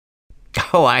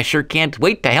Oh, I sure can't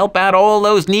wait to help out all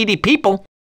those needy people.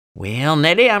 Well,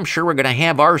 Nettie, I'm sure we're going to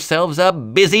have ourselves a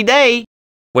busy day.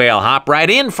 Well, hop right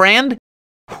in, friend.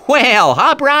 Well,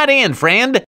 hop right in,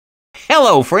 friend.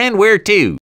 Hello, friend, where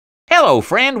to? Hello,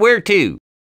 friend, where to?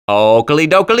 Oakley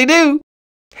dokley doo.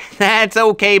 That's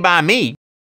okay by me.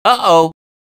 Uh-oh.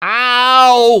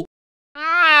 Ow!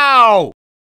 Ow!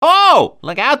 Oh,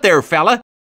 look out there, fella.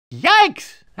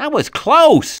 Yikes, that was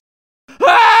close.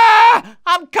 Ah!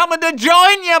 I'm coming to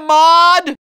join you,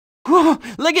 Maud. Whew,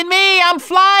 look at me, I'm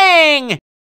flying.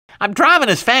 I'm driving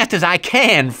as fast as I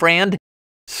can, friend.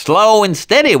 Slow and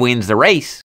steady wins the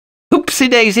race. Oopsie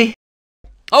daisy.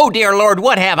 Oh, dear Lord,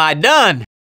 what have I done?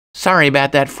 Sorry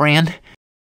about that, friend.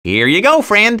 Here you go,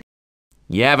 friend.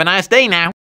 You have a nice day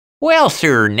now. Well,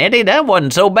 sir, Nettie, that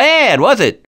wasn't so bad, was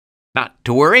it? Not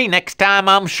to worry, next time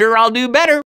I'm sure I'll do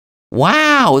better.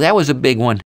 Wow, that was a big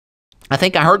one. I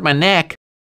think I hurt my neck.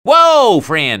 Whoa,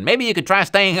 friend, maybe you could try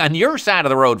staying on your side of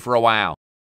the road for a while.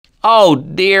 Oh,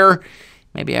 dear,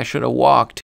 maybe I should have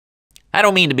walked. I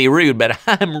don't mean to be rude, but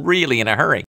I'm really in a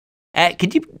hurry.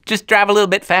 Could you just drive a little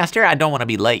bit faster? I don't want to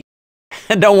be late.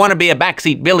 I don't want to be a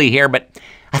backseat Billy here, but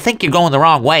I think you're going the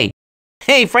wrong way.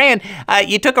 Hey, friend,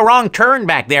 you took a wrong turn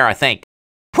back there, I think.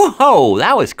 Whoa,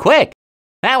 that was quick.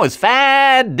 That was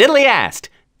fad-diddly-ast.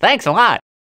 Thanks a lot.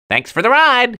 Thanks for the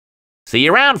ride. See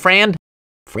you around, friend.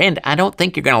 Friend, I don't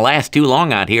think you're going to last too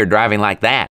long out here driving like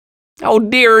that. Oh,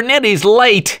 dear, Nettie's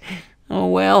late. Oh,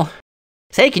 well.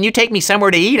 Say, can you take me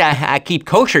somewhere to eat? I keep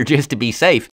kosher just to be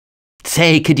safe.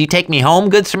 Say, could you take me home,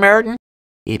 Good Samaritan?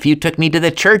 If you took me to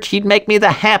the church, you'd make me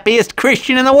the happiest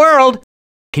Christian in the world.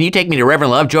 Can you take me to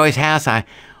Reverend Lovejoy's house? I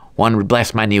want to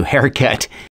bless my new haircut.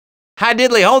 Hi,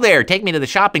 diddly ho there. Take me to the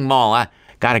shopping mall. I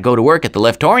gotta go to work at the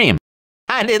Leftorium.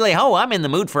 Hi, diddly ho. I'm in the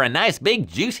mood for a nice, big,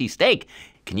 juicy steak.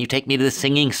 Can you take me to the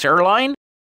Singing Sirloin?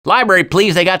 Library,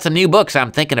 please. They got some new books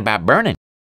I'm thinking about burning.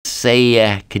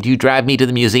 Say, could you drive me to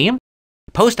the museum?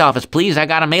 Post office, please. I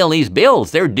gotta mail these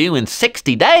bills. They're due in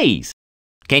 60 days.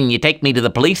 Can you take me to the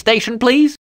police station,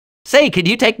 please? Say, could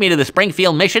you take me to the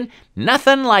Springfield Mission?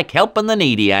 Nothing like helping the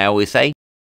needy, I always say.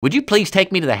 Would you please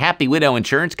take me to the Happy Widow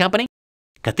Insurance Company?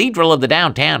 Cathedral of the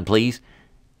Downtown, please.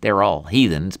 They're all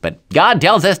heathens, but God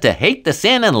tells us to hate the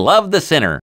sin and love the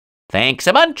sinner. Thanks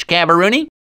a bunch, Cabaroony.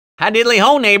 Hi diddly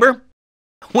ho, neighbor.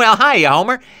 Well, hiya,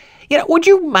 Homer. Would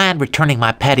you mind returning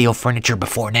my patio furniture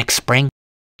before next spring?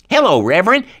 Hello,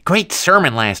 Reverend. Great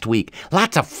sermon last week.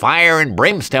 Lots of fire and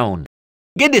brimstone.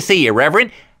 Good to see you,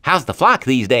 Reverend. How's the flock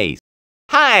these days?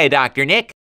 Hi, Dr.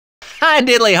 Nick. Hi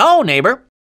diddly ho, neighbor.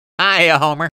 Hiya,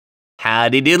 Homer.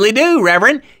 Howdy diddly do,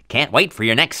 Reverend. Can't wait for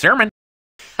your next sermon.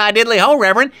 Hi diddly ho,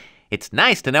 Reverend. It's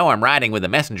nice to know I'm riding with the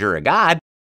messenger of God.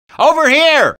 Over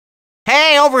here!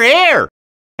 Hey, over here!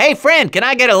 Hey, friend, can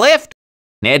I get a lift?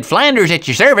 Ned Flanders at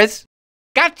your service.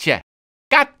 Gotcha.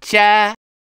 Gotcha.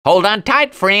 Hold on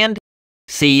tight, friend.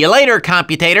 See you later,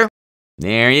 computator.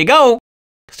 There you go.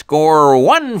 Score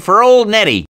 1 for old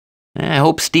Nettie. I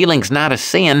hope stealing's not a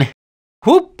sin.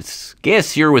 Whoops,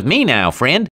 guess you're with me now,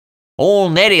 friend.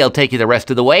 Old Nettie'll take you the rest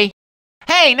of the way.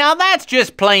 Hey, now that's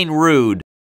just plain rude.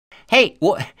 Hey,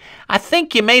 I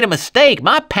think you made a mistake.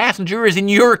 My passenger is in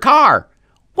your car.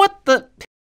 What the?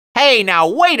 Hey, now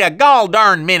wait a gall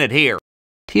darn minute here.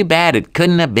 Too bad it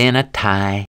couldn't have been a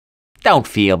tie. Don't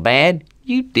feel bad.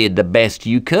 You did the best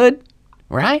you could,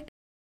 right?